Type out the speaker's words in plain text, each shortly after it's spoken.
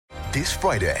This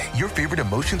Friday, your favorite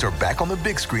emotions are back on the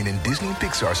big screen in Disney and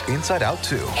Pixar's Inside Out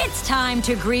 2. It's time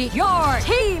to greet your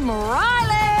Team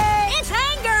Riley. It's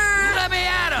anger. Let me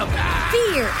at him.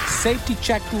 Fear. Safety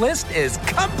checklist is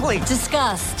complete.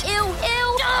 Disgust. Ew.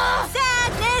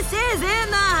 Sadness is in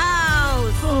the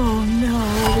house. Oh, no.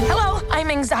 Hello, I'm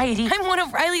anxiety. I'm one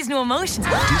of Riley's new emotions.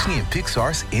 Disney and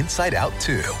Pixar's Inside Out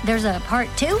 2. There's a part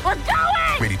 2? We're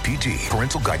going! Rated PG.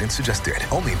 Parental guidance suggested.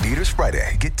 Only in theaters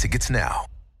Friday. Get tickets now.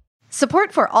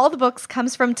 Support for all the books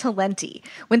comes from Talenti.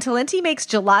 When Talenti makes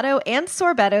gelato and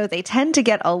sorbetto, they tend to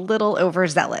get a little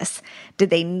overzealous. Did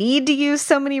they need to use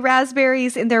so many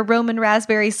raspberries in their Roman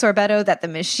raspberry sorbetto that the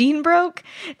machine broke?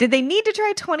 Did they need to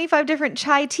try 25 different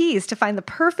chai teas to find the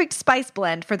perfect spice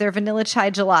blend for their vanilla chai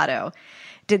gelato?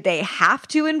 Did they have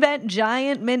to invent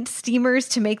giant mint steamers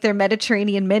to make their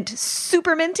Mediterranean mint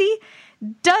super minty?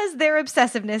 Does their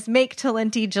obsessiveness make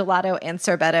Talenti gelato and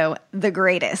sorbetto the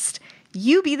greatest?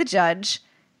 You be the judge.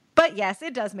 But yes,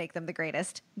 it does make them the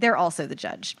greatest. They're also the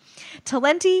judge.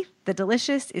 Talenti, the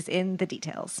delicious is in the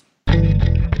details.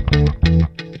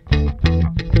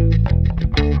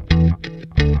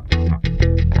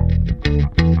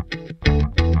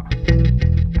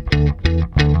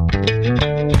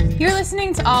 You're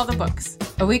listening to All the Books,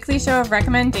 a weekly show of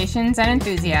recommendations and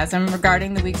enthusiasm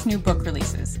regarding the week's new book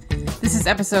releases. This is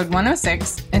episode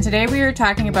 106, and today we are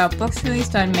talking about books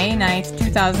released on May 9th,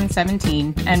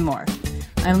 2017, and more.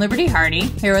 I'm Liberty Hardy,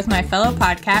 here with my fellow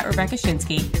podcat, Rebecca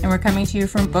Shinsky, and we're coming to you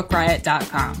from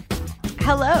BookRiot.com.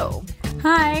 Hello.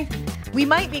 Hi. We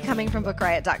might be coming from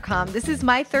BookRiot.com. This is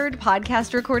my third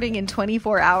podcast recording in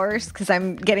 24 hours because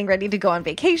I'm getting ready to go on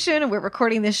vacation, and we're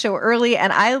recording this show early,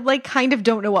 and I kind of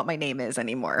don't know what my name is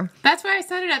anymore. That's why I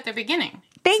said it at the beginning.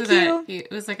 Thank you. It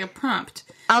was like a prompt.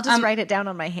 I'll just write it down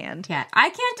on my hand. Yeah, I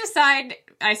can't decide.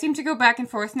 I seem to go back and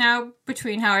forth now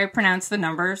between how I pronounce the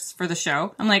numbers for the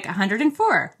show. I'm like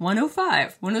 104,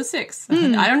 105, 106.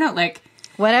 I don't know,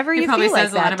 whatever you feel like. It probably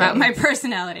says a lot about my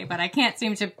personality, but I can't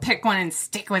seem to pick one and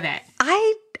stick with it.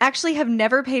 I actually have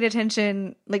never paid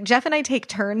attention. Jeff and I take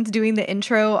turns doing the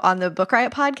intro on the Book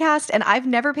Riot podcast, and I've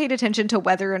never paid attention to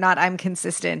whether or not I'm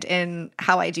consistent in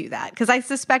how I do that. Because I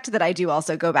suspect that I do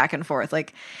also go back and forth.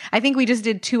 I think we just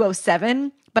did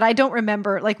 207, but I don't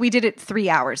remember. We did it 3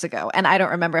 hours ago, and I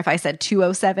don't remember if I said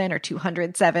 207 or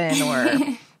 207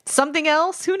 or something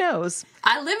else. Who knows?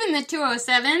 I live in the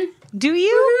 207. Do you?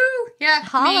 Woo-hoo. Yeah,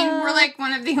 Maine. We're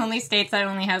one of the only states that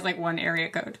only has one area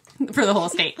code for the whole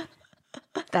state.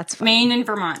 That's funny. Maine and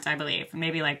Vermont, I believe.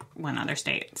 Maybe one other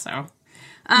state. So,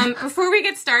 before we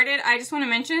get started, I just want to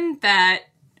mention that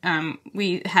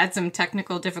we had some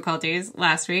technical difficulties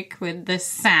last week with the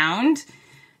sound.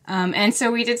 And so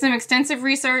we did some extensive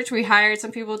research. We hired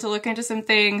some people to look into some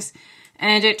things.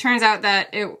 And it turns out that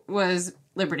it was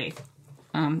Liberty.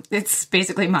 It's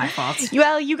basically my fault.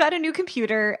 Well, you got a new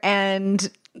computer,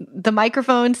 and the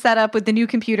microphone set up with the new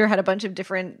computer had a bunch of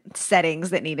different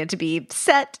settings that needed to be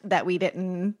set that we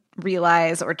didn't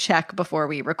realize or check before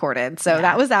we recorded. So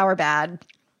that was our bad.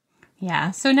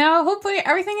 Yeah. So now hopefully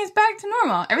everything is back to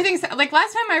normal. Everything's last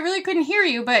time I really couldn't hear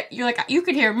you, but you're you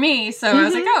could hear me. So I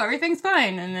was oh, everything's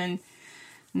fine. And then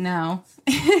no.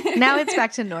 Now it's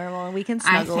back to normal and we can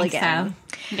snuggle again.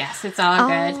 So. Yes, it's all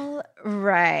good.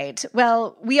 Right.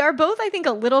 Well, we are both, I think,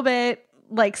 a little bit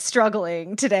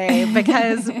struggling today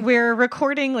because we're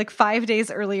recording 5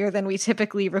 days earlier than we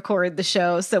typically record the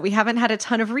show. So we haven't had a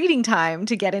ton of reading time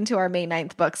to get into our May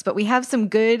 9th books, but we have some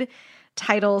good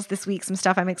titles this week, some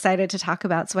stuff I'm excited to talk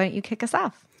about. So why don't you kick us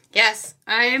off? Yes,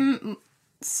 I'm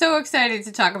so excited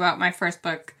to talk about my first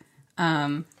book.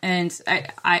 And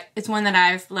it's one that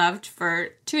I've loved for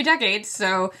 2 decades,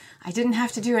 so I didn't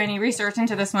have to do any research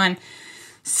into this one.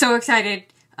 So excited.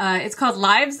 It's called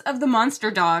Lives of the Monster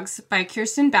Dogs by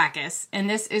Kirsten Backus, and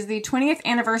this is the 20th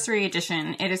anniversary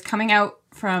edition. It is coming out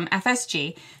from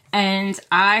FSG, and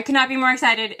I could not be more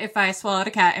excited if I swallowed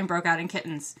a cat and broke out in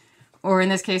kittens. Or in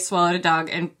this case, swallowed a dog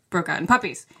and broke out in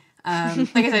puppies.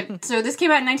 Like I said, so this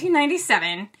came out in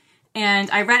 1997,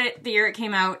 and I read it the year it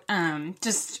came out,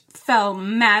 just fell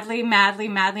madly in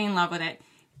love with it.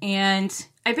 And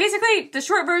I basically, the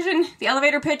short version, the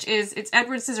elevator pitch is it's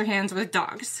Edward Scissorhands with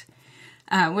dogs,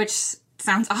 which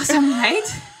sounds awesome, right?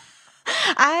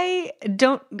 I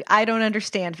don't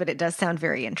understand, but it does sound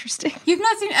very interesting. You've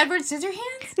not seen Edward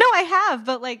Scissorhands? No, I have,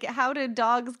 but how do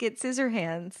dogs get scissor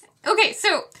hands? Okay,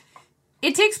 so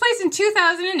it takes place in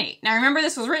 2008. Now, remember,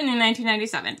 this was written in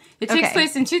 1997. It takes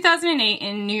place in 2008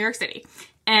 in New York City.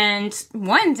 And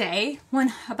one day,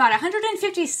 when about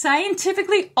 150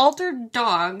 scientifically altered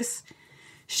dogs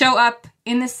show up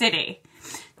in the city,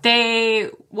 They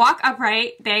walk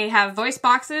upright. They have voice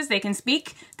boxes. They can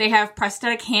speak. They have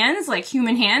prosthetic hands, like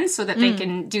human hands, so that they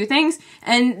can do things.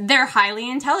 And they're highly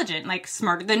intelligent, like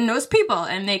smarter than most people.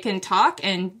 And they can talk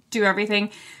and do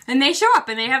everything. And they show up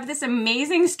and they have this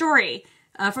amazing story.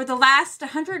 For the last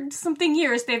 100-something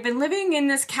years, they've been living in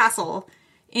this castle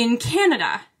in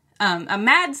Canada. A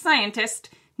mad scientist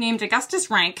named Augustus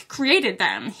Rank created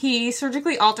them. He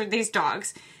surgically altered these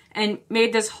dogs and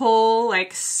made this whole,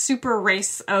 like, super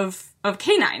race of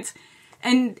canines.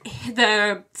 And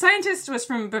the scientist was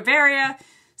from Bavaria,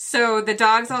 so the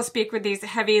dogs all speak with these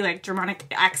heavy, like, Germanic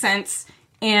accents.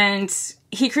 And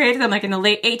he created them, like, in the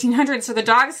late 1800s. So the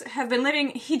dogs have been living...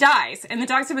 He dies, and the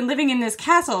dogs have been living in this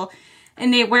castle,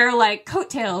 and they wear, like,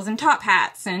 coattails and top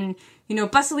hats and, you know,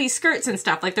 bustly skirts and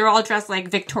stuff. Like, they're all dressed like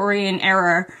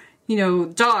Victorian-era, you know,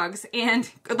 dogs. And,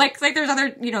 like there's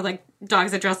other, you know, like,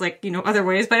 dogs that dress like, you know, other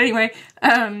ways. But anyway,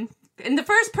 and the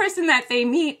first person that they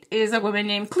meet is a woman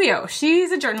named Cleo.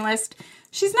 She's a journalist.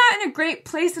 She's not in a great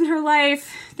place in her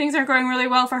life. Things aren't going really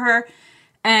well for her.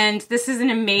 And this is an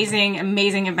amazing,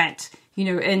 amazing event, you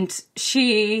know, and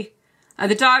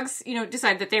the dogs, you know,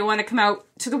 decide that they want to come out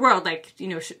to the world, like, you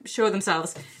know, show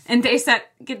themselves. And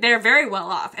they're very well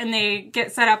off. And they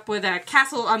get set up with a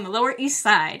castle on the Lower East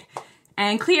Side.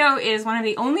 And Cleo is one of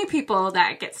the only people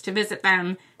that gets to visit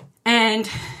them. And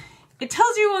it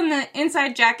tells you on the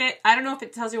inside jacket, I don't know if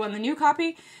it tells you on the new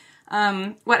copy,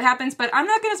 what happens, but I'm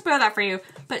not going to spoil that for you.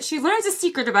 But she learns a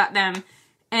secret about them.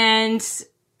 And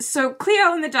so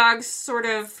Cleo and the dogs sort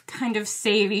of kind of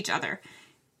save each other.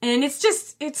 And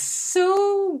it's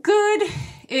so good.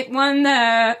 It won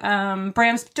the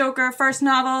Bram Stoker first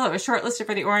novel. It was shortlisted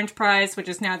for the Orange Prize, which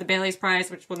is now the Bailey's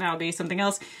Prize, which will now be something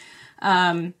else.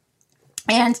 And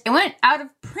it went out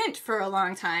of print for a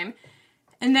long time.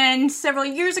 And then several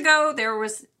years ago, there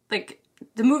was, like,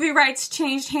 the movie rights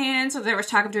changed hands, so there was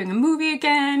talk of doing a movie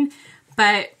again.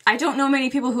 But I don't know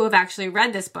many people who have actually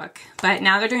read this book. But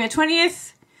now they're doing a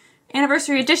 20th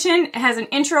anniversary edition. It has an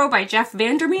intro by Jeff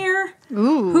Vandermeer,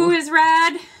 who is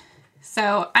rad.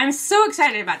 So I'm so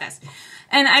excited about this.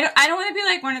 And I don't want to be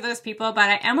like one of those people, but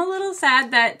I am a little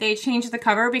sad that they changed the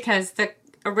cover, because the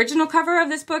original cover of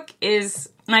this book is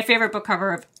my favorite book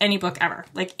cover of any book ever.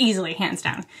 Like, easily, hands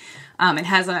down. It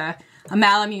has a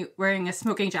Malamute wearing a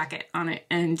smoking jacket on it,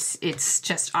 and it's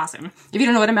just awesome. If you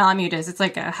don't know what a Malamute is, it's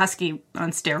like a husky on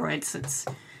steroids. It's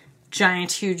a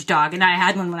giant, huge dog, and I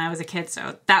had one when I was a kid,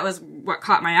 so that was what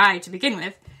caught my eye to begin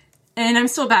with. And I'm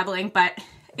still babbling, but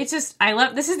it's just,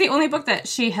 this is the only book that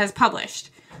she has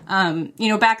published. You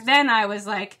know, back then I was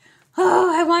like,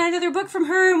 oh, I want another book from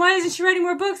her, and why isn't she writing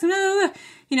more books? You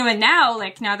know, and now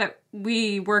that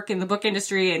we work in the book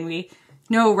industry and we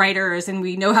know writers and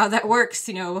we know how that works,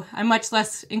 you know, I'm much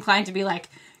less inclined to be like,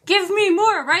 give me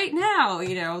more right now,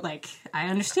 you know, like, I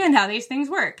understand how these things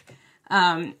work.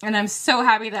 And I'm so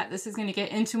happy that this is going to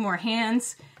get into more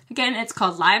hands. Again, it's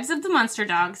called Lives of the Monster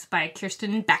Dogs by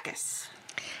Kirsten Backus.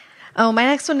 Oh, my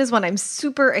next one is one I'm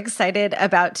super excited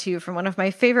about too, from one of my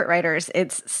favorite writers.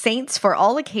 It's Saints for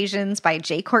All Occasions by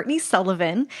J. Courtney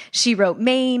Sullivan. She wrote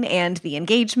Maine and The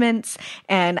Engagements,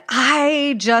 and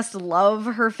I just love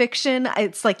her fiction.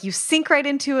 It's like you sink right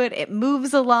into it. It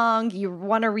moves along. You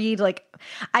want to read, like,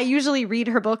 I usually read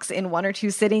her books in 1 or 2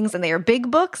 sittings, and they are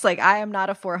big books. Like, I am not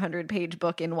a 400-page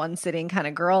book in one sitting kind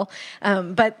of girl.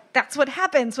 But that's what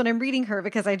happens when I'm reading her,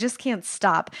 because I just can't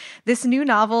stop. This new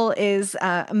novel is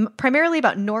primarily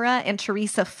about Nora and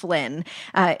Teresa Flynn.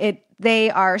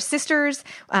 They are sisters.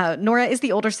 Nora is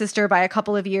the older sister by a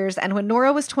couple of years. And when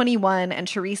Nora was 21 and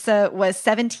Teresa was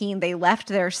 17, they left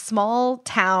their small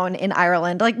town in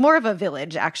Ireland, like more of a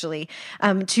village, actually,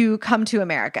 to come to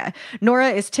America. Nora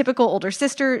is typical older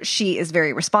sister. She is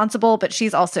very responsible, but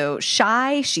she's also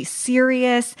shy. She's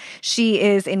serious. She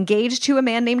is engaged to a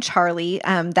man named Charlie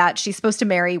that she's supposed to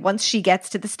marry once she gets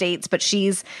to the States, but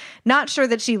she's not sure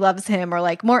that she loves him, or,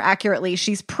 like, more accurately,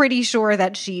 she's pretty sure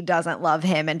that she doesn't love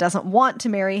him and doesn't want to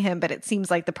marry him, but it seems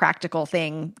like the practical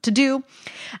thing to do.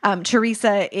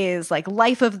 Teresa is, like,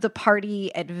 life of the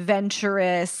party,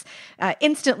 adventurous,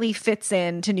 instantly fits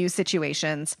into new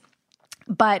situations.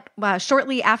 But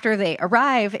shortly after they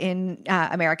arrive in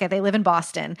America, they live in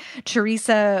Boston,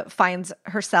 Teresa finds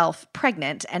herself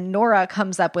pregnant, and Nora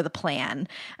comes up with a plan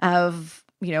of,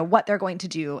 you know, what they're going to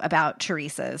do about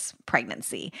Teresa's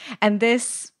pregnancy. And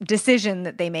this decision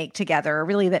that they make together,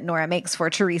 really that Nora makes for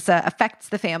Teresa, affects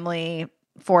the family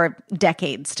for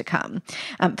decades to come.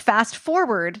 Fast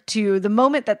forward to the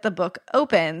moment that the book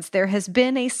opens, there has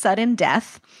been a sudden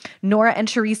death. Nora and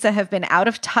Teresa have been out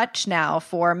of touch now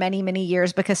for many, many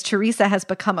years because Teresa has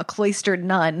become a cloistered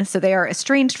nun. So they are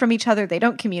estranged from each other. They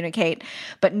don't communicate.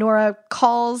 But Nora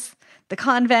calls the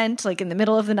convent like in the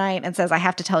middle of the night and says, I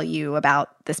have to tell you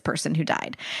about this person who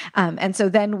died. And so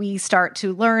then we start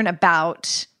to learn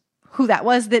about who that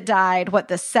was that died, what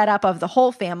the setup of the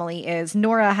whole family is.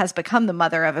 Nora has become the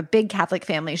mother of a big Catholic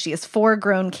family. She has 4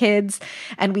 grown kids,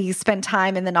 and we spend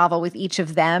time in the novel with each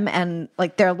of them, and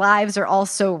like their lives are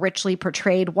also richly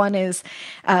portrayed. One is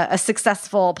a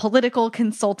successful political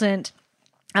consultant.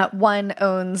 One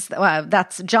owns,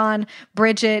 that's John.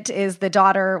 Bridget is the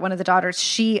daughter, one of the daughters.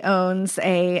 She owns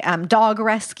a dog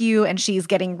rescue, and she's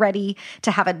getting ready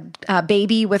to have a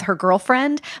baby with her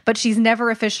girlfriend, but she's never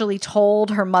officially told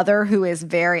her mother, who is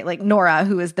very, like Nora,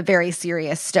 who is the very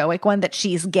serious stoic one, that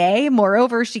she's gay.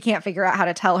 Moreover, she can't figure out how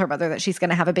to tell her mother that she's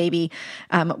going to have a baby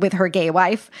with her gay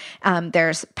wife.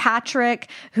 There's Patrick,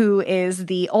 who is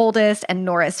the oldest and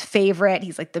Nora's favorite.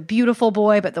 He's like the beautiful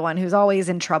boy, but the one who's always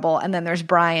in trouble. And then there's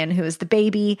Brian, who is the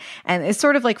baby and is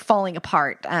sort of like falling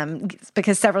apart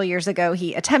because several years ago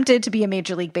he attempted to be a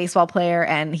Major League Baseball player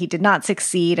and he did not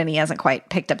succeed, and he hasn't quite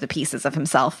picked up the pieces of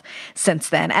himself since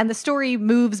then. And the story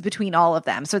moves between all of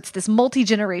them. So it's this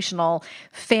multi-generational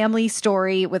family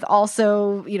story with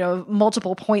also, you know,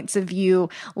 multiple points of view,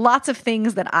 lots of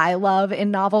things that I love in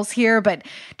novels here. But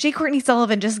J. Courtney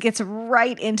Sullivan just gets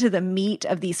right into the meat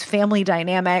of these family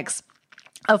dynamics,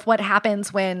 of what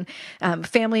happens when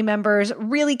family members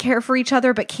really care for each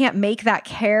other but can't make that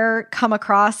care come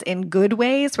across in good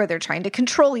ways, where they're trying to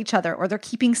control each other or they're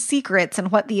keeping secrets,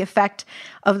 and what the effect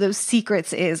of those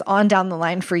secrets is on down the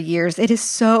line for years. It is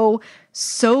so,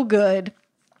 so good.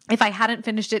 If I hadn't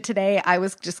finished it today, I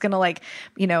was just going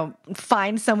to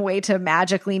find some way to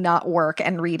magically not work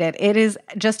and read it. It is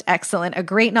just excellent. A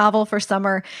great novel for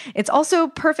summer. It's also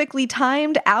perfectly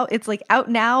timed out. It's like out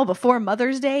now before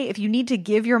Mother's Day. If you need to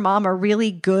give your mom a really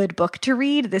good book to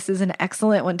read, this is an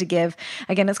excellent one to give.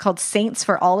 Again, it's called Saints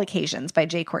for All Occasions by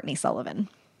J. Courtney Sullivan.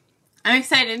 I'm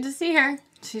excited to see her.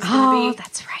 She's going to be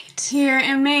that's right. here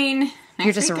in Maine.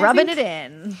 You're just rubbing it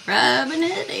in. Rubbing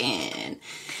it in.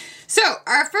 So,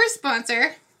 our first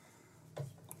sponsor,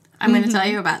 I'm going to tell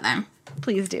you about them.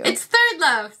 Please do. It's Third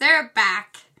Love. They're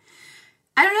back.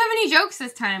 I don't have any jokes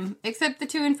this time, except the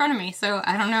 2 in front of me, so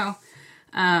I don't know.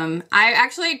 I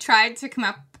actually tried to come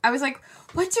up, I was like,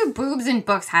 what do boobs and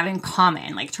books have in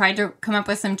common? Like, tried to come up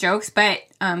with some jokes, but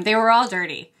they were all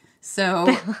dirty. So,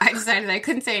 I decided I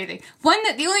couldn't say anything.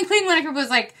 The only clean one I could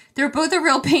was like, they're both a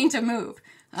real pain to move.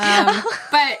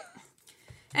 But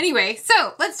anyway,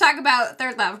 so let's talk about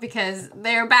Third Love, because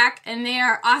they're back and they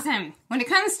are awesome. When it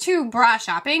comes to bra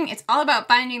shopping, it's all about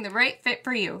finding the right fit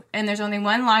for you. And there's only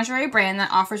one lingerie brand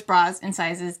that offers bras in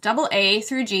sizes AA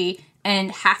through G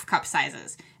and half cup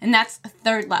sizes. And that's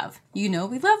Third Love. You know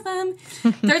we love them.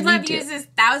 Third Love uses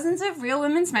thousands of real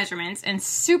women's measurements and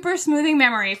super smoothing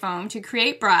memory foam to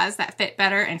create bras that fit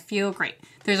better and feel great.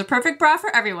 There's a perfect bra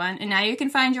for everyone, and now you can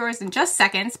find yours in just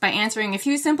seconds by answering a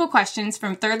few simple questions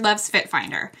from Third Love's Fit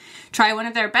Finder. Try one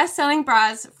of their best-selling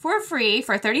bras for free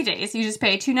for 30 days. You just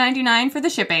pay $2.99 for the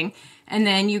shipping, and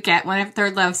then you get one of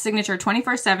Third Love's signature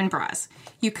 24/7 bras.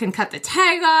 You can cut the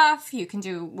tag off. You can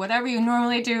do whatever you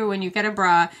normally do when you get a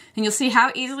bra, and you'll see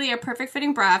how easily a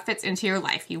perfect-fitting bra fits into your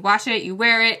life. You wash it, you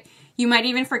wear it, you might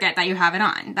even forget that you have it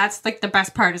on. That's like the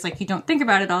best part, is like you don't think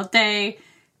about it all day.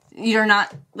 You're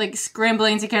not like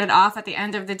scrambling to get it off at the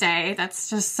end of the day. That's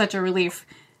just such a relief.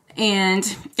 And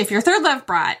if your Third Love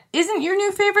bra isn't your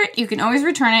new favorite, you can always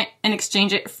return it and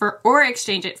exchange it for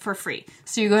free.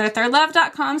 So you go to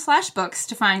thirdlove.com/books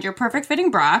to find your perfect fitting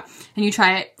bra, and you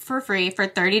try it for free for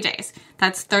 30 days.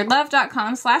 That's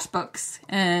thirdlove.com/books,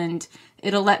 and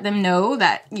it'll let them know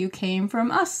that you came from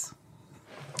us.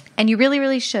 And you really,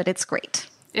 really should. It's great.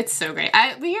 It's so great.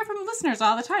 We hear from listeners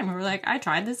all the time who are like, I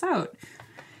tried this out.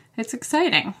 It's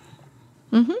exciting.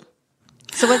 Mm-hmm.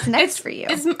 So what's next for you?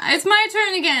 It's my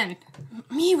turn again.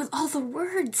 Me with all the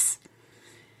words.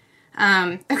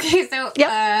 Okay, so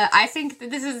I think that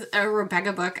this is a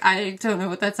Rebecca book. I don't know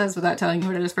what that says without telling you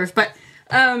what it is first, but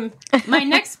my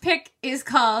next pick is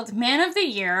called Man of the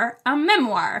Year, a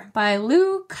Memoir by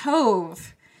Lou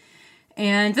Cove.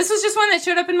 And this was just one that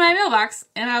showed up in my mailbox,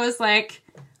 and I was like,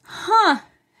 huh.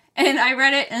 And I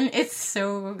read it, and it's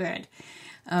so good.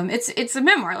 It's a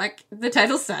memoir, like the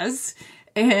title says.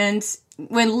 And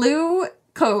when Lou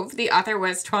Cove, the author,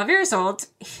 was 12 years old,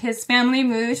 his family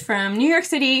moved from New York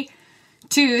City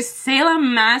to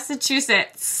Salem,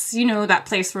 Massachusetts. You know, that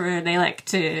place where they like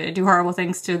to do horrible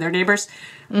things to their neighbors.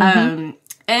 Mm-hmm.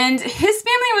 And his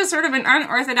family was sort of an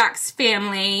unorthodox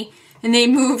family, and they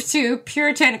moved to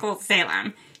puritanical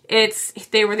Salem.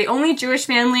 They were the only Jewish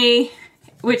family,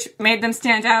 which made them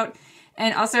stand out.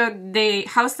 And also, the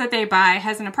house that they buy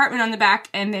has an apartment on the back,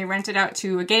 and they rent it out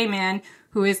to a gay man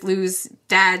who is Lou's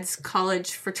dad's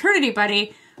college fraternity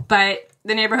buddy. But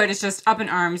the neighborhood is just up in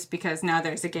arms because now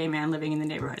there's a gay man living in the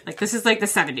neighborhood. Like, this is like the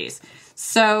 70s.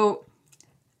 So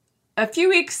a few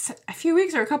weeks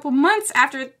or a couple months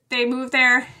after they moved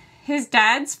there, his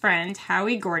dad's friend,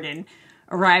 Howie Gordon,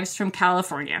 arrives from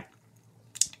California.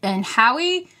 And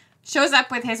Howie shows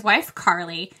up with his wife,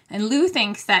 Carly, and Lou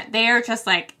thinks that they are just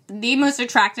like the most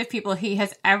attractive people he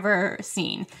has ever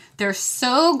seen. They're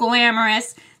so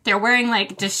glamorous. They're wearing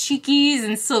like dashikis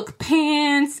and silk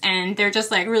pants, and they're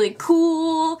just like really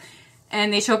cool.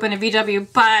 And they show up in a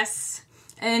VW bus,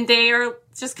 and they are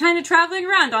just kind of traveling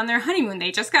around on their honeymoon.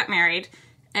 They just got married,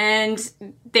 and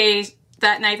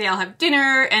that night they all have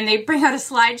dinner, and they bring out a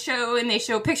slideshow, and they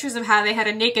show pictures of how they had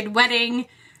a naked wedding.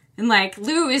 And, like,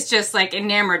 Lou is just, like,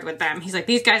 enamored with them. He's like,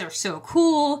 these guys are so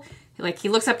cool. Like, he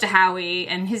looks up to Howie,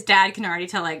 and his dad can already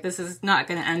tell, like, this is not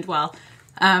going to end well.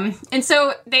 And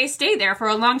so they stay there for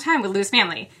a long time with Lou's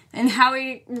family. And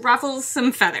Howie ruffles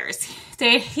some feathers.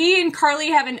 He and Carly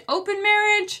have an open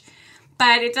marriage,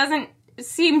 but it doesn't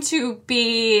seem to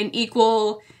be an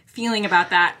equal feeling about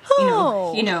that,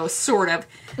 sort of.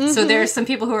 Mm-hmm. So there's some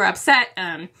people who are upset.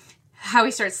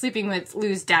 Howie starts sleeping with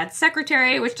Lou's dad's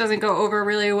secretary, which doesn't go over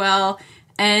really well.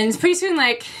 And pretty soon,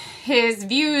 like, his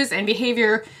views and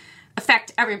behavior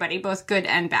affect everybody, both good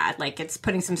and bad. Like, it's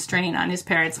putting some strain on his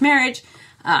parents' marriage.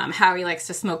 Howie likes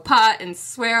to smoke pot and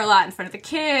swear a lot in front of the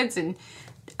kids.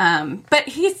 But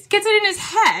he gets it in his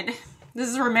head. This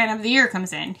is where Man of the Year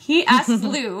comes in. He asks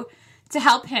Lou to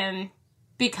help him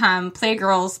become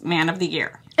Playgirl's Man of the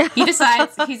Year. He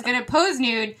decides he's going to pose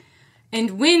nude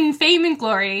and win fame and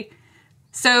glory.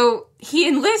 So he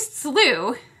enlists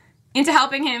Lou into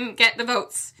helping him get the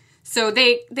votes. So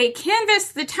they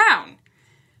canvass the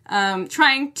town,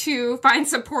 trying to find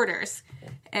supporters.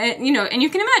 And you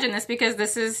can imagine this because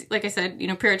this is, like I said,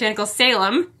 puritanical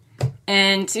Salem.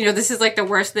 And, this is like the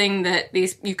worst thing that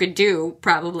you could do,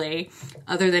 probably,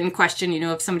 other than question,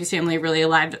 if somebody's family really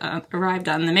arrived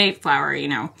on the Mayflower,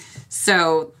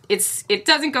 So it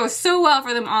doesn't go so well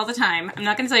for them all the time. I'm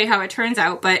not going to tell you how it turns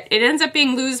out, but it ends up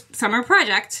being Lou's summer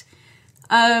project.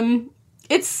 The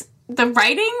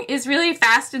writing is really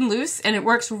fast and loose, and it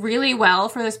works really well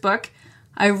for this book.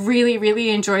 I really, really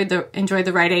enjoyed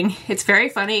the writing. It's very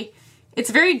funny. It's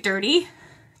very dirty.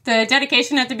 The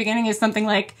dedication at the beginning is something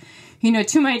like,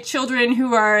 to my children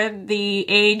who are the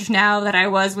age now that I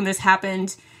was when this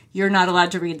happened, you're not allowed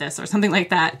to read this, or something like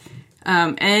that.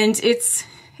 And it's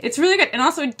really good. And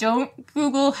also, don't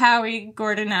Google Howie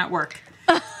Gordon at work.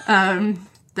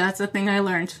 That's a thing I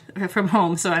learned from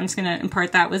home, so I'm just going to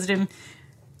impart that wisdom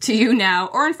to you now,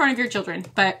 or in front of your children.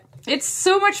 But it's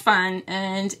so much fun,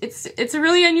 and it's a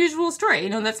really unusual story.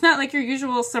 That's not like your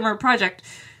usual summer project.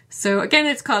 So again,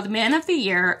 it's called Man of the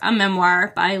Year, a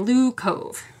memoir by Lou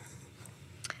Cove.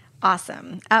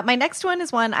 Awesome. My next one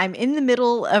is one I'm in the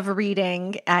middle of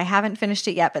reading. I haven't finished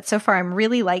it yet, but so far I'm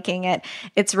really liking it.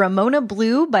 It's Ramona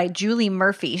Blue by Julie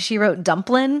Murphy. She wrote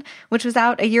Dumplin', which was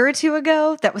out a year or two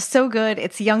ago. That was so good.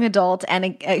 It's young adult,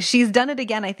 and she's done it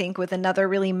again, I think, with another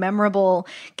really memorable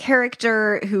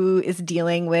character who is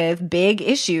dealing with big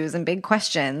issues and big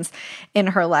questions in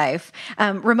her life.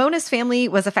 Ramona's family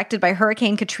was affected by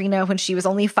Hurricane Katrina when she was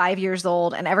only 5 years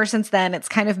old, and ever since then, it's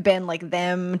kind of been like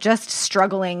them just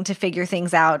struggling to figure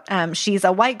things out. She's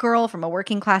a white girl from a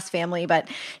working class family, but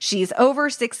she's over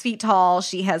 6 feet tall.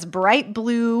 She has bright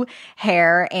blue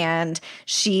hair, and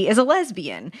she is a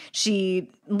lesbian. She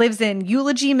lives in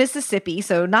Eulogy, Mississippi,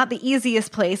 so not the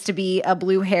easiest place to be a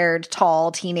blue-haired,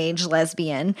 tall, teenage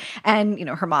lesbian. And,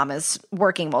 her mom is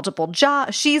working multiple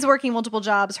jobs. She's working multiple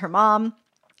jobs. Her mom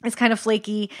is kind of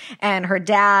flaky, and her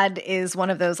dad is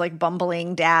one of those like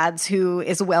bumbling dads who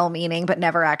is well-meaning but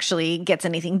never actually gets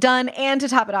anything done. And to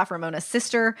top it off, Ramona's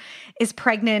sister is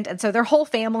pregnant, and so their whole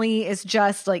family is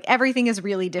just like, everything is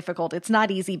really difficult. It's not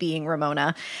easy being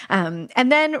Ramona. And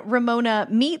then Ramona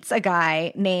meets a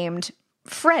guy named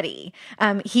Freddie.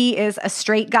 He is a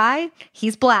straight guy.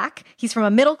 He's black. He's from a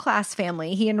middle-class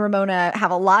family. He and Ramona have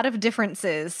a lot of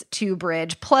differences to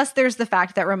bridge. Plus, there's the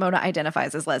fact that Ramona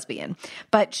identifies as lesbian.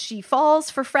 But she falls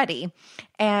for Freddie,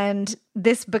 and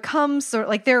this becomes sort of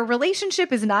like their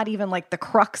relationship is not even like the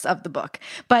crux of the book.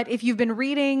 But if you've been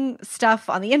reading stuff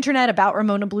on the internet about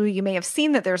Ramona Blue, you may have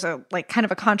seen that there's a like kind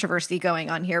of a controversy going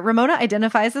on here. Ramona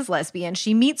identifies as lesbian.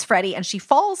 She meets Freddie and she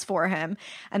falls for him,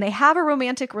 and they have a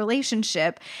romantic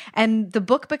relationship. And the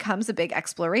book becomes a big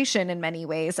exploration in many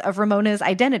ways of Ramona's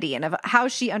identity and of how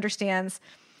she understands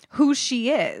who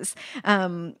she is.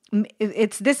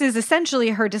 This is essentially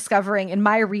her discovering, in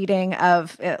my reading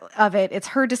of it, it's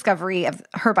her discovery of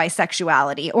her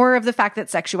bisexuality, or of the fact that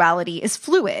sexuality is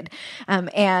fluid.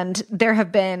 And there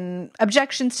have been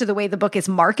objections to the way the book is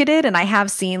marketed, and I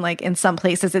have seen like in some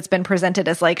places it's been presented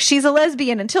as like she's a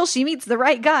lesbian until she meets the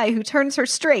right guy who turns her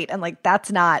straight, and like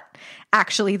that's not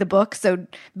actually the book. So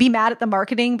be mad at the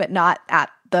marketing, but not at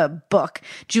the book.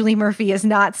 Julie Murphy is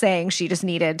not saying she just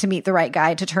needed to meet the right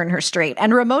guy to turn her straight.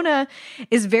 And Ramona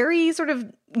is very sort of,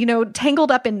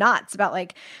 tangled up in knots about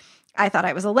like, I thought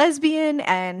I was a lesbian,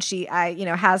 and she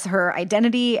has her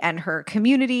identity and her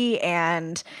community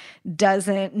and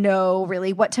doesn't know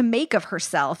really what to make of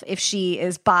herself if she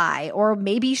is bi, or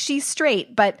maybe she's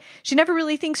straight, but she never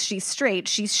really thinks she's straight.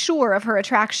 She's sure of her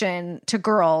attraction to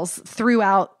girls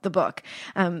throughout the book.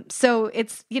 So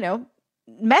it's,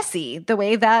 messy the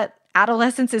way that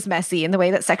adolescence is messy, and the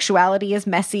way that sexuality is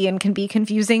messy and can be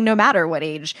confusing no matter what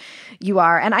age you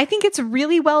are. And I think it's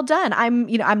really well done.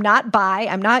 I'm not bi,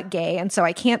 I'm not gay, and so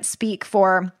I can't speak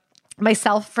for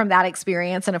myself from that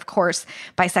experience. And of course,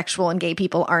 bisexual and gay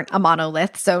people aren't a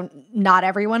monolith, so not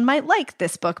everyone might like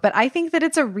this book. But I think that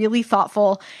it's a really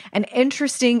thoughtful and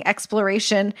interesting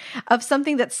exploration of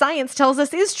something that science tells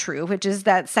us is true, which is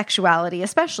that sexuality,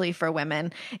 especially for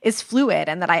women, is fluid,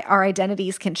 and that our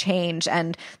identities can change.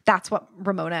 And that's what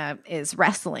Ramona is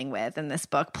wrestling with in this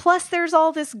book. Plus, there's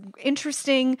all this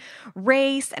interesting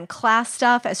race and class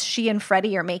stuff as she and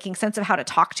Freddie are making sense of how to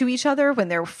talk to each other when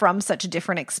they're from such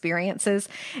different experiences.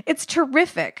 It's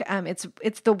terrific.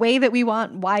 It's the way that we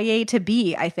want YA to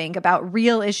be, I think, about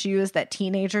real issues that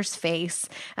teenagers face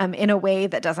in a way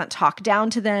that doesn't talk down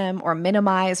to them or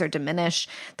minimize or diminish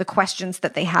the questions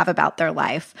that they have about their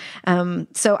life.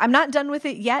 So I'm not done with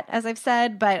it yet, as I've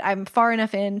said, but I'm far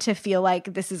enough in to feel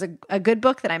like this is a good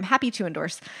book that I'm happy to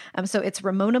endorse. So it's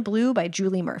Ramona Blue by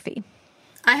Julie Murphy.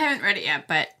 I haven't read it yet,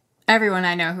 but everyone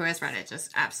I know who has read it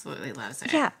just absolutely loves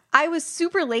it. Yeah, I was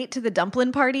super late to the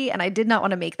Dumplin' party, and I did not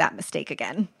want to make that mistake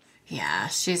again. Yeah,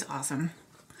 she's awesome.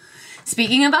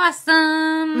 Speaking of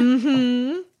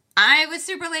awesome, I was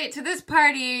super late to this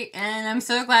party, and I'm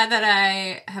so glad that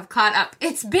I have caught up.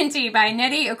 It's Binti by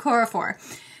Nnedi Okorafor.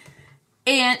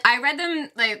 And I read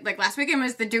them, like last weekend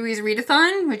was the Dewey's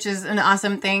Readathon, which is an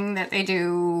awesome thing that they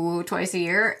do twice a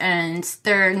year, and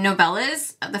they're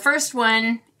novellas. The first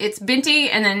one, it's Binti,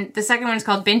 and then the second one is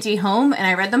called Binti Home, and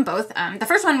I read them both. The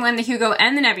first one won the Hugo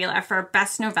and the Nebula for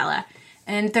Best Novella,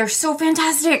 and they're so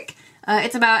fantastic.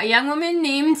 It's about a young woman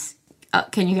named,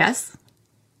 can you guess?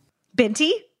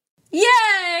 Binti?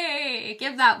 Yay!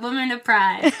 Give that woman a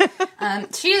prize.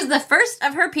 She is the first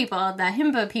of her people, the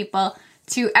Himba people,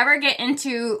 to ever get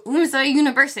into UMSA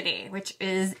University, which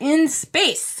is in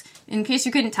space. In case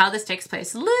you couldn't tell, this takes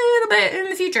place a little bit in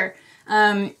the future.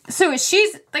 So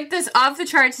she's like this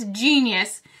off-the-charts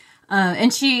genius,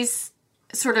 and she's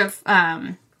sort of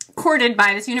courted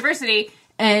by this university,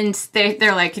 and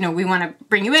they're like, we want to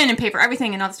bring you in and pay for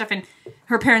everything and all this stuff, and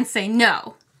her parents say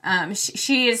no.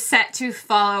 She is set to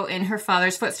follow in her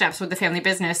father's footsteps with the family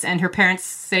business, and her parents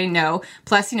say no.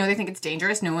 Plus, they think it's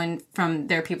dangerous. No one from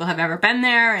their people have ever been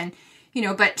there, and,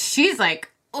 but she's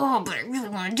like, oh, but I really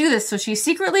want to do this. So she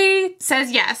secretly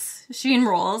says yes. She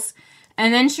enrolls,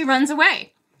 and then she runs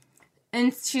away.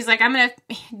 And she's like, I'm going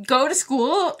to go to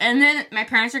school, and then my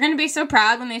parents are going to be so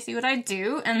proud when they see what I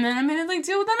do, and then I'm going to,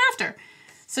 deal with them after.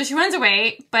 So she runs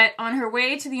away, but on her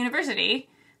way to the university,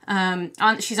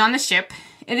 she's on the ship.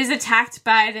 It is attacked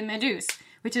by the Meduse,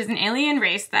 which is an alien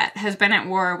race that has been at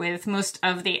war with most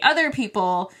of the other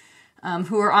people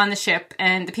who are on the ship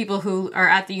and the people who are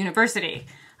at the university.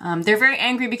 They're very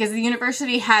angry because the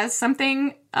university has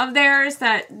something of theirs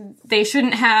that they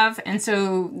shouldn't have, and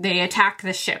so they attack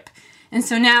the ship. And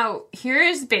so now, here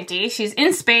is Binti. She's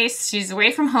in space, she's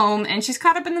away from home, and she's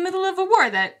caught up in the middle of a war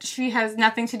that she has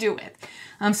nothing to do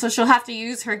with. So she'll have to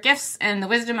use her gifts and the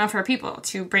wisdom of her people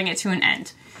to bring it to an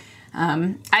end.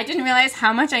 I didn't realize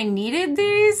how much I needed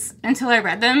these until I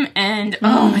read them, and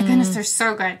oh my goodness, they're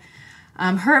so good.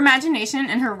 Her imagination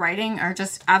and her writing are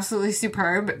just absolutely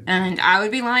superb, and I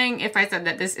would be lying if I said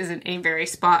that this isn't a very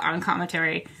spot-on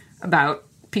commentary about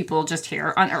people just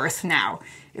here on Earth now.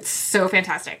 It's so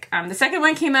fantastic. The second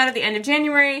one came out at the end of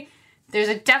January. There's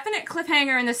a definite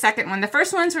cliffhanger in the second one. The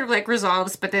first one sort of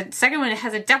resolves, but the second one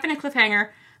has a definite cliffhanger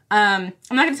I'm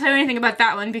not going to tell you anything about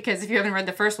that one because if you haven't read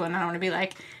the first one, I don't want to be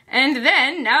like, and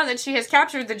then now that she has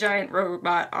captured the giant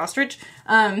robot ostrich.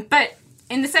 But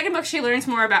in the second book, she learns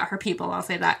more about her people. I'll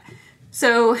say that.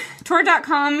 So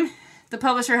Tor.com, the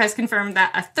publisher, has confirmed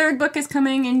that a third book is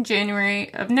coming in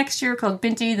January of next year called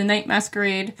Binti, the Night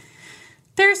Masquerade.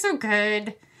 They're so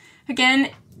good.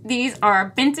 Again, these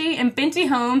are Binti and Binti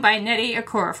Home by Nnedi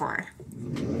Okorafor.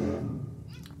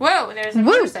 Whoa, there's a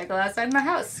motorcycle outside my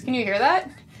house. Can you hear that?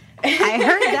 I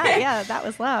heard that. Yeah, that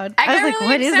was loud. I was like, really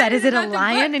what is that? Is it a excited about the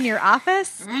lion book. in your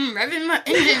office? Revving my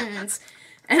engines.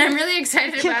 And I'm really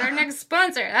excited about our next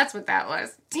sponsor. That's what that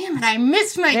was. Damn it, I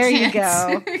missed my chance.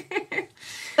 There you go.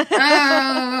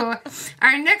 Oh,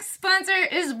 our next sponsor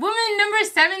is Woman Number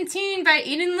 17 by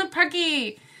Eden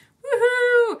Lepucki.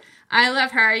 Woohoo! I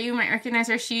love her. You might recognize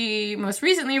her. She most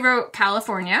recently wrote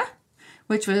California,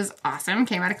 which was awesome.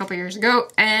 Came out a couple years ago.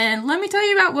 And let me tell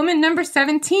you about Woman Number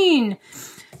 17.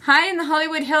 High in the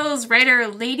Hollywood Hills, writer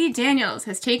Lady Daniels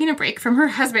has taken a break from her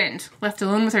husband. Left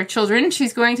alone with her children,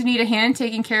 she's going to need a hand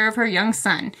taking care of her young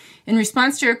son. In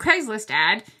response to a Craigslist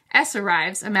ad, S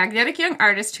arrives, a magnetic young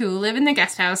artist who will live in the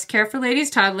guest house, care for Lady's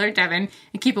toddler, Devin,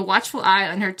 and keep a watchful eye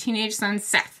on her teenage son,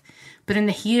 Seth. But in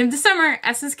the heat of the summer,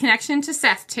 S's connection to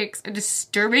Seth takes a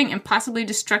disturbing and possibly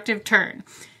destructive turn.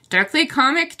 Darkly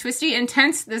comic, twisty, and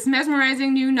tense, this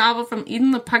mesmerizing new novel from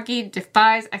Eden Lepucki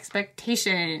defies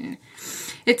expectation.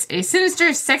 It's a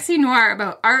sinister, sexy noir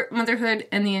about art, motherhood,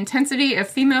 and the intensity of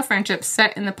female friendships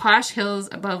set in the posh hills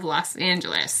above Los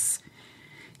Angeles.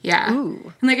 Yeah.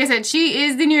 Ooh. And like I said, she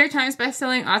is the New York Times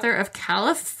bestselling author of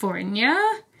California.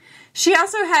 She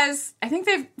also has, I think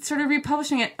they've started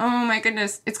republishing it. Oh my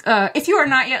goodness. It's If You Are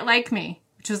Not Yet Like Me,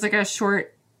 which was like a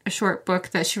short book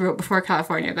that she wrote before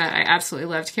California that I absolutely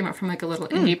loved. Came out from like a little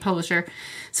indie publisher.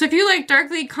 So if you like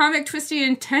darkly comic, twisty,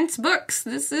 intense books,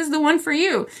 this is the one for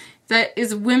you. That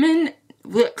is I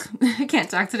can't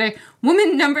talk today.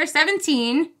 Woman Number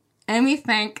 17. And we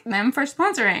thank them for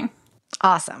sponsoring.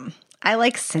 Awesome. I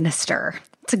like sinister.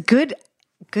 It's a good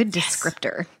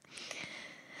descriptor.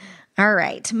 All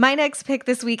right. My next pick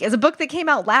this week is a book that came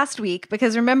out last week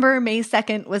because remember, May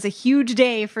 2nd was a huge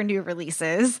day for new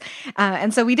releases.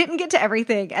 And so we didn't get to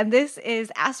everything. And this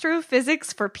is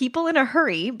Astrophysics for People in a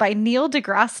Hurry by Neil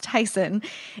deGrasse Tyson.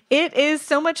 It is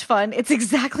so much fun. It's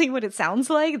exactly what it sounds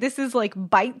like. This is like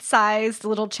bite-sized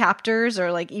little chapters,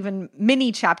 or like even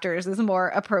mini chapters is more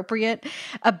appropriate,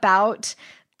 about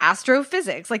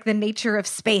astrophysics, like the nature of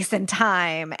space and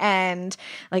time, and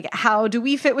like how do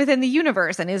we fit within the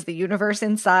universe, and is the universe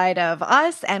inside of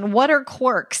us, and what are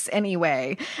quarks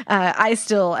anyway? I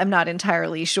still am not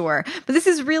entirely sure, but this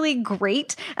is really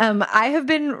great. I have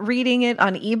been reading it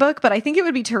on ebook, but I think it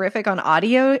would be terrific on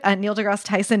audio. Neil deGrasse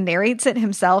Tyson narrates it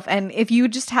himself, and if you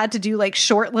just had to do like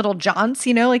short little jaunts,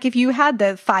 you know, like if you had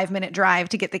the 5-minute drive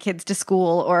to get the kids to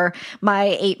school, or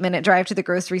my 8-minute drive to the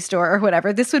grocery store or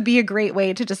whatever, this would be a great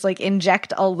way to just like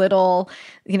inject a little,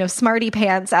 you know, smarty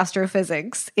pants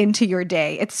astrophysics into your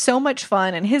day. It's so much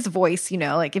fun. And his voice, you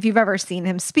know, like if you've ever seen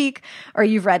him speak or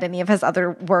you've read any of his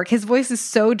other work, his voice is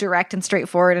so direct and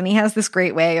straightforward. And he has this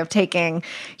great way of taking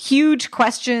huge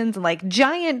questions and like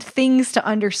giant things to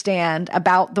understand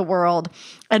about the world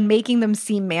and making them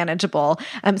seem manageable.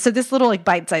 So this little like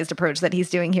bite-sized approach that he's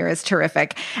doing here is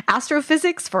terrific.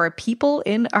 Astrophysics for People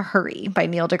in a Hurry by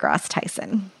Neil deGrasse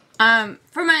Tyson.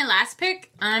 For my last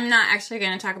pick, I'm not actually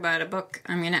going to talk about a book.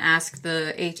 I'm going to ask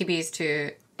the ATBs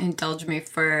to indulge me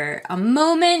for a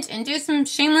moment and do some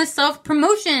shameless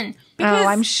self-promotion. Oh,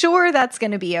 I'm sure that's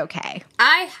going to be okay.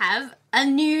 I have a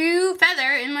new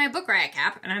feather in my Book Riot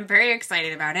cap, and I'm very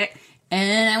excited about it,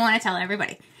 and I want to tell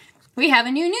everybody. We have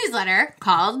a new newsletter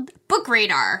called Book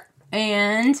Radar,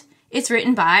 and it's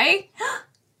written by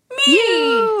me!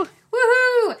 You!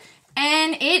 Woohoo!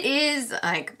 And it is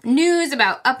like news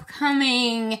about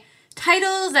upcoming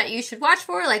titles that you should watch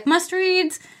for, like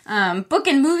must-reads, book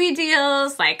and movie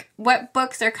deals, like what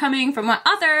books are coming from what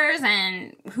authors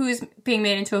and who's being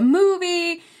made into a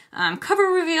movie, cover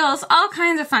reveals, all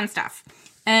kinds of fun stuff.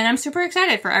 And I'm super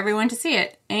excited for everyone to see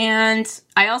it. And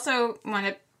I also want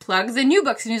to plug the New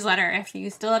Books newsletter if you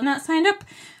still have not signed up.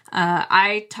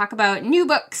 I talk about new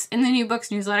books in the New Books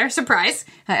newsletter, surprise,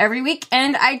 every week,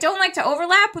 and I don't like to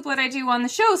overlap with what I do on the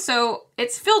show, so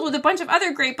it's filled with a bunch of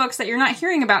other great books that you're not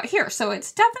hearing about here, so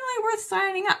it's definitely worth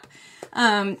signing up.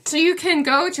 So you can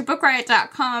go to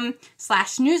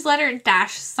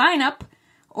bookriot.com/newsletter-sign up,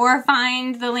 or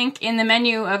find the link in the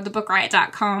menu of the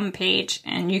bookriot.com page,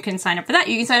 and you can sign up for that.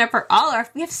 You can sign up for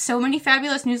we have so many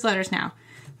fabulous newsletters now.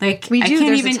 Like We do.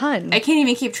 There's even, a ton. I can't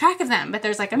even keep track of them, but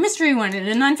there's like a mystery one and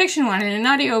a nonfiction one and an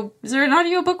audio. Is there an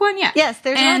audiobook one? Yeah. Yes,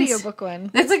 there's And an audiobook one.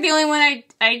 That's like the only one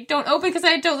I don't open because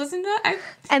I don't listen to it.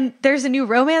 And there's a new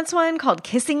romance one called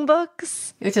Kissing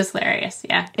Books. Which is hilarious.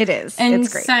 Yeah. It is. And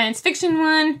it's great. science fiction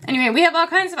one. Anyway, we have all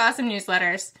kinds of awesome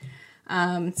newsletters.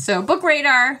 So Book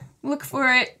Radar, look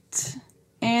for it.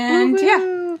 And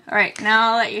yeah. All right,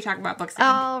 now I'll let you talk about books.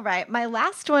 All right. My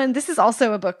last one, this is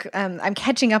also a book I'm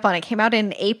catching up on. It came out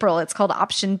in April. It's called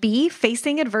Option B,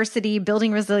 Facing Adversity,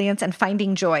 Building Resilience, and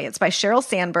Finding Joy. It's by Sheryl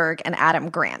Sandberg and Adam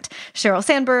Grant. Sheryl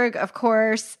Sandberg, of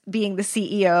course, being the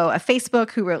CEO of Facebook,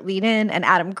 who wrote Lean In, and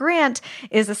Adam Grant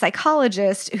is a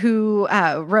psychologist who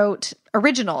wrote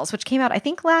Originals, which came out, I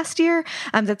think, last year.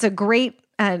 That's a great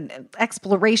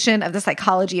exploration of the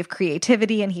psychology of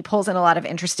creativity, and he pulls in a lot of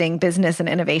interesting business and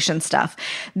innovation stuff.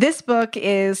 This book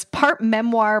is part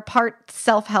memoir, part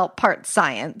self-help, part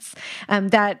science,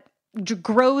 that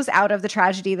grows out of the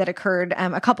tragedy that occurred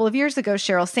a couple of years ago.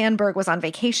 Sheryl Sandberg was on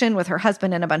vacation with her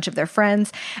husband and a bunch of their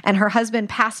friends, and her husband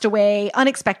passed away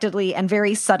unexpectedly and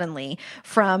very suddenly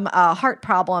from a heart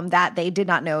problem that they did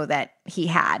not know that he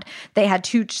had. They had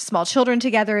 2 small children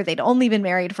together. They'd only been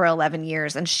married for 11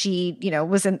 years, and she,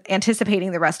 was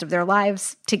anticipating the rest of their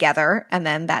lives together, and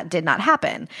then that did not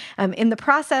happen. In the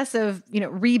process of,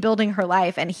 rebuilding her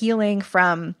life and healing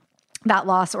from that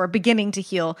loss, or beginning to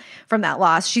heal from that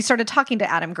loss, she started talking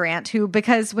to Adam Grant, who,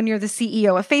 because when you're the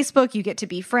CEO of Facebook, you get to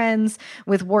be friends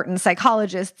with Wharton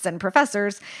psychologists and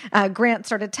professors. Grant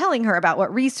started telling her about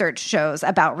what research shows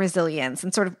about resilience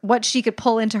and sort of what she could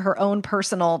pull into her own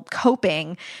personal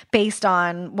coping based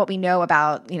on what we know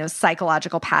about,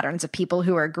 psychological patterns of people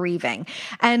who are grieving.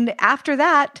 And after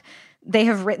that, they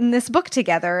have written this book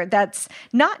together that's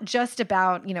not just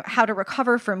about, how to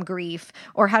recover from grief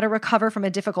or how to recover from a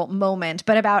difficult moment,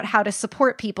 but about how to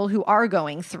support people who are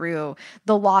going through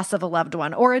the loss of a loved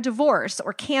one or a divorce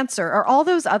or cancer or all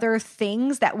those other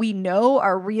things that we know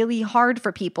are really hard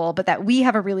for people, but that we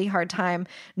have a really hard time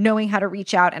knowing how to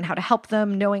reach out and how to help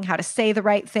them, knowing how to say the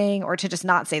right thing or to just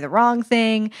not say the wrong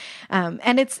thing.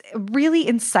 And it's really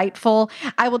insightful.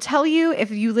 I will tell you, if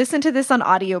you listen to this on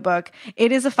audiobook,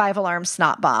 it is a 5-alarm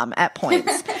snot bomb at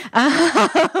points.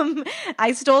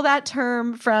 I stole that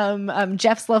term from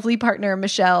Jeff's lovely partner,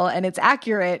 Michelle, and it's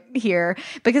accurate here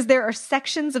because there are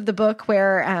sections of the book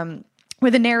where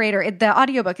the narrator, the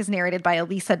audiobook is narrated by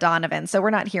Elisa Donovan, so we're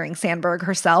not hearing Sandberg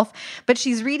herself, but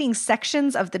she's reading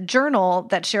sections of the journal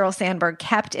that Sheryl Sandberg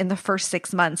kept in the first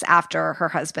 6 months after her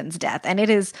husband's death. And it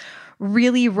is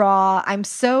really raw. I'm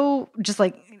so just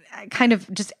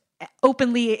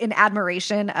openly in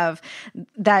admiration of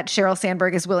that Sheryl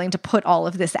Sandberg is willing to put all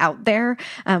of this out there,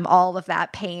 all of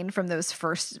that pain from those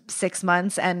first 6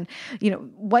 months and,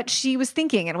 what she was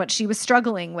thinking and what she was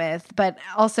struggling with, but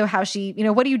also how she,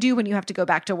 what do you do when you have to go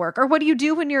back to work? Or what do you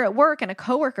do when you're at work and a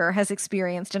coworker has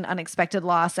experienced an unexpected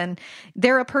loss and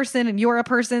they're a person and you're a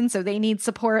person, so they need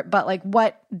support,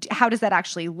 but how does that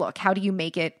actually look? How do you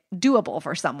make it doable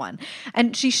for someone?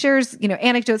 And she shares,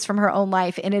 anecdotes from her own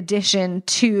life in addition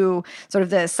to sort of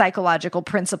the psychological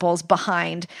principles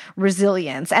behind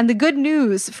resilience. And the good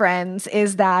news, friends,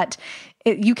 is that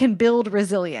you can build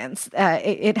resilience.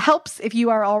 It helps if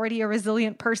you are already a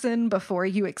resilient person before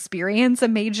you experience a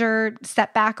major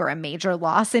setback or a major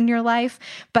loss in your life.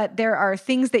 But there are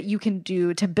things that you can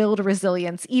do to build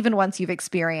resilience even once you've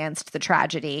experienced the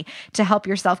tragedy to help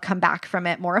yourself come back from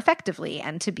it more effectively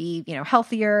and to be,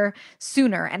 healthier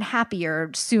sooner and happier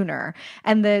sooner.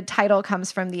 And the title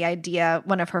comes from the idea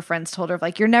one of her friends told her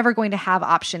of you're never going to have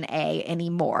option A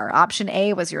anymore. Option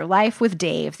A was your life with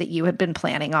Dave that you had been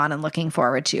planning on and looking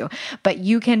forward to, but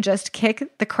you can just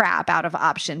kick the crap out of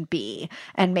option B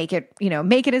and make it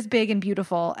as big and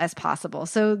beautiful as possible.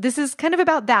 So this is kind of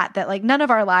about that none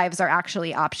of our lives are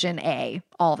actually option A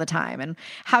all the time. And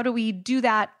how do we do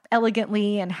that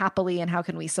elegantly and happily, and how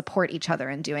can we support each other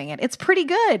in doing it? It's pretty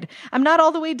good. I'm not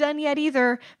all the way done yet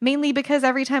either, mainly because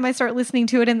every time I start listening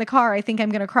to it in the car, I think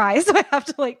I'm going to cry. So I have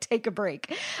to take a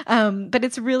break. But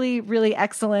it's really, really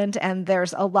excellent. And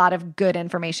there's a lot of good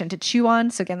information to chew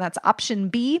on. So again, that's option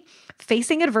B,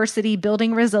 Facing Adversity,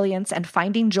 Building Resilience, and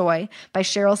Finding Joy by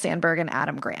Sheryl Sandberg and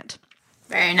Adam Grant.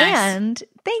 Very nice. And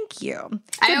thank you.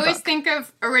 I always think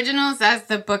of Originals as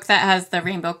the book that has the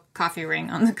rainbow coffee ring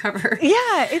on the cover.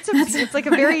 Yeah, it's a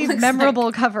very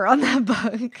memorable cover on that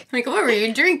book. What were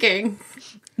you drinking?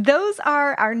 Those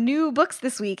are our new books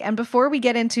this week. And before we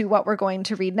get into what we're going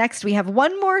to read next, we have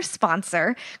one more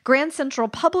sponsor. Grand Central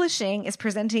Publishing is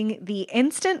presenting the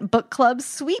Instant Book Club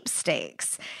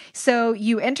Sweepstakes. So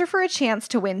you enter for a chance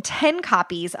to win 10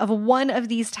 copies of one of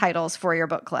these titles for your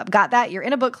book club. Got that? You're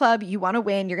in a book club, you want to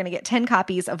win, you're going to get 10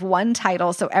 copies of one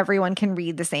title so everyone can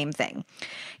read the same thing.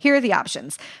 Here are the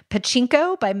options.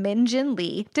 Pachinko by Min Jin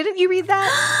Lee. Didn't you read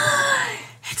that?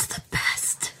 It's the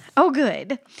best. Oh,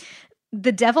 good.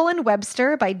 The Devil and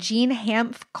Webster by Jean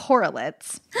Hanff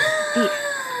Korelitz.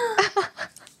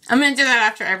 I'm going to do that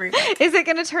after every book. Is it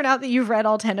going to turn out that you've read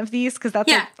all 10 of these? Because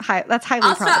that's that's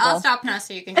highly probable. I'll stop now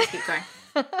so you can just keep going.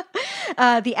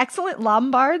 The Excellent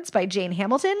Lombards by Jane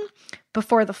Hamilton.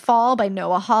 Before the Fall by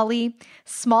Noah Hawley.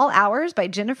 Small Hours by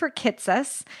Jennifer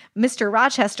Kitsas. Mr.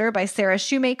 Rochester by Sarah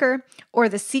Shoemaker. Or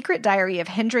The Secret Diary of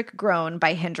Hendrik Groen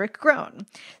by Hendrik Groen.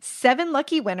 7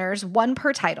 lucky winners, 1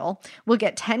 per title, will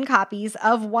get 10 copies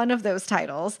of one of those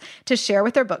titles to share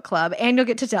with their book club, and you'll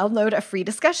get to download a free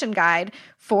discussion guide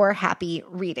for happy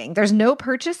reading. There's no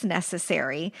purchase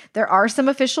necessary. There are some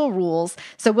official rules,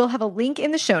 so we'll have a link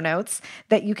in the show notes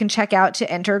that you can check out to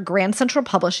enter Grand Central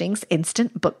Publishing's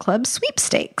Instant Book Club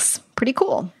Sweepstakes. Pretty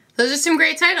cool. Those are some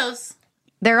great titles.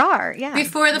 There are, yeah.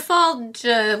 Before the Fall,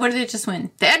 what did it just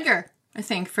win? The Edgar, I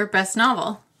think, for Best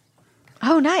Novel.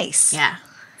 Oh, nice. Yeah.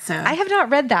 So I have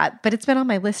not read that, but it's been on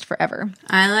my list forever.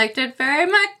 I liked it very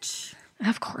much.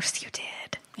 Of course you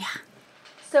did. Yeah.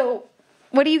 So,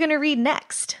 what are you going to read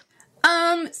next?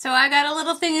 So I got a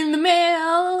little thing in the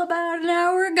mail about an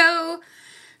hour ago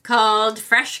called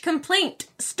Fresh Complaint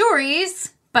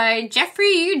Stories by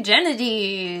Jeffrey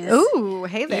Eugenides. Ooh,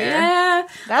 hey there. Yeah.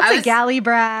 That's a galley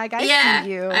brag. I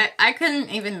see you. I couldn't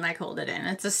even hold it in.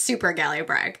 It's a super galley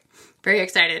brag. Very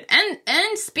excited.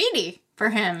 And speedy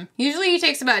for him. Usually he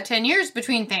takes about 10 years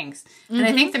between things. Mm-hmm. And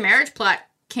I think The Marriage Plot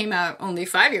came out only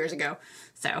 5 years ago.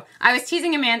 So I was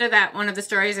teasing Amanda that one of the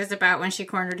stories is about when she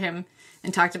cornered him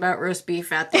and talked about roast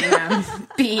beef at the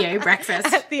BEA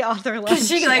breakfast. At the author lunch.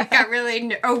 She got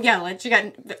really, she got,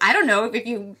 I don't know if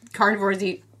you carnivores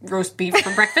eat roast beef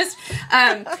for breakfast.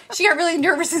 She got really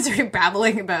nervous and started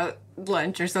babbling about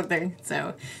lunch or something.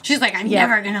 So she's like, I'm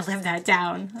never going to live that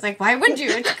down. I was like, why wouldn't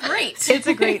you? It's great. It's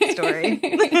a great story.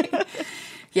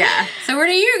 Yeah. So what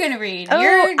are you going to read?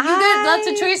 You got lots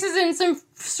of choices and some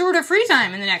sort of free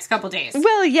time in the next couple days.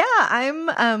 Well, yeah,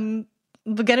 I'm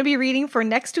going to be reading for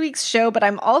next week's show, but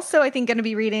I'm also, I think, going to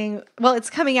be reading, well, it's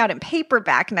coming out in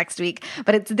paperback next week,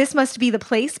 but it's This Must Be the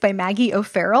Place by Maggie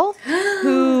O'Farrell,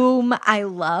 whom I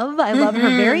love. I love her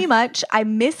very much. I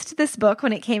missed this book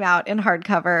when it came out in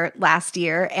hardcover last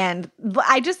year, and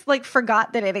I just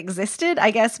forgot that it existed, I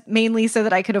guess mainly so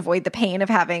that I could avoid the pain of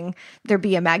having there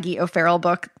be a Maggie O'Farrell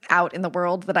book out in the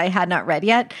world that I had not read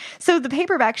yet. So the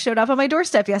paperback showed up on my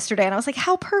doorstep yesterday, and I was like,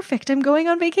 how perfect. I'm going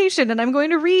on vacation, and I'm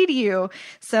going to read you.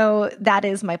 So that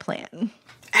is my plan.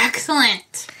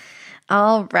 Excellent.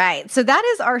 All right. So that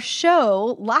is our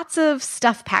show. Lots of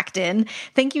stuff packed in.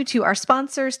 Thank you to our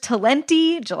sponsors,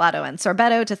 Talenti, Gelato and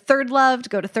Sorbetto, to Third Love.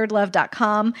 Go to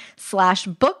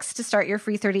thirdlove.com/books to start your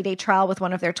free 30-day trial with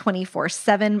one of their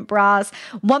 24/7 bras.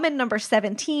 Woman Number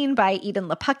 17 by Eden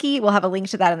Lepucki. We'll have a link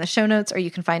to that in the show notes, or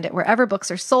you can find it wherever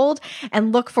books are sold.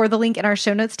 And look for the link in our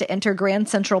show notes to enter Grand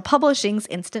Central Publishing's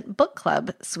Instant Book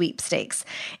Club Sweepstakes.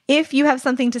 If you have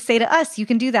something to say to us, you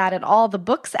can do that at all the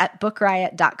books at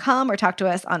bookriot.com or talk to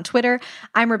us on Twitter.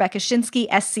 I'm Rebecca Schinsky,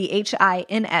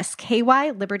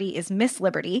 SCHINSKY. Liberty is Miss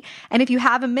Liberty. And if you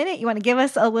have a minute, you want to give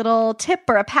us a little tip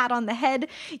or a pat on the head,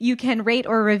 you can rate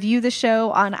or review the show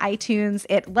on iTunes.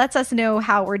 It lets us know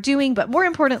how we're doing, but more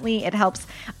importantly, it helps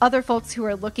other folks who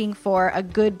are looking for a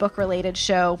good book-related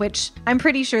show, which I'm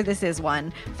pretty sure this is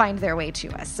one, find their way to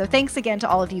us. So thanks again to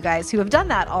all of you guys who have done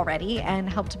that already and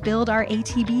helped build our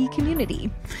ATB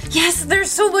community. Yes, they're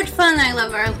so much fun. I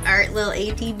love our little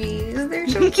ATBs. They're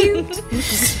so cute.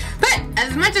 But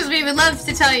as much as we would love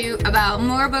to tell you about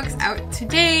more books out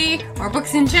today, or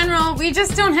books in general, we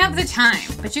just don't have the time.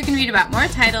 But you can read about more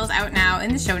titles out now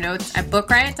in the show notes at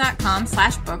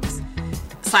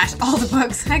bookriot.com/books/all the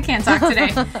books. I can't talk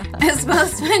today. As well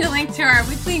as find a link to our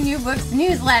weekly new books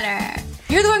newsletter.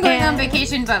 You're the one going on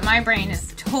vacation, but my brain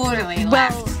is totally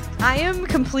left. I am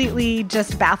completely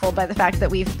just baffled by the fact that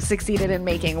we've succeeded in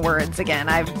making words again.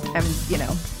 I'm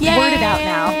worded out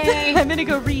now. I'm going to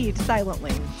go read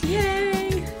silently.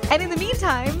 Yay! And in the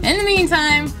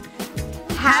meantime,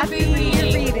 happy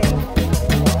reading.